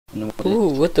Ooh,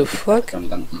 what the fuck? I'm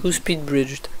done. Who speed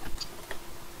bridged?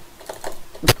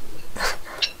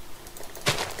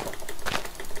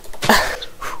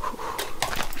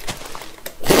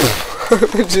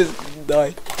 Just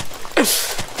die.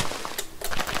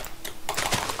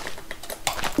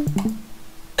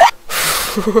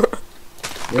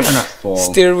 You're gonna fall.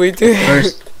 Stairway to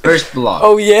First block.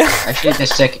 Oh yeah. Actually, the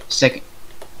second.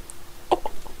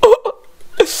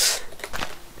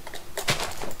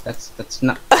 That's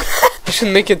not. I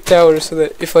should make a tower so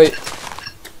that if I.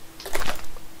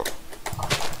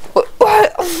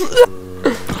 What?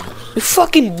 You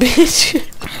fucking bitch!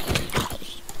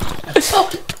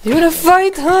 You wanna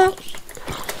fight, huh?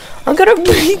 I'm gonna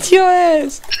beat your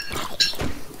ass!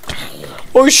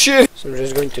 Oh shit! So I'm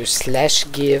just going to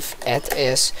slash give at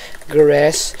s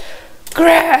grass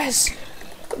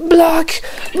block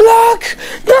no.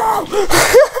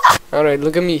 All right,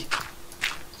 look at me.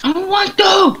 I don't want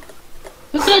to.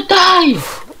 You're gonna die.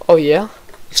 Oh yeah.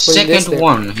 Explain this Second then.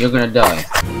 one, you're gonna die.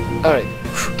 All right.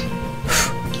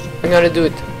 I'm gonna do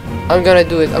it. I'm gonna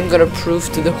do it. I'm gonna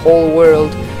prove to the whole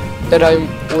world that I'm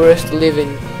worth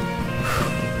living.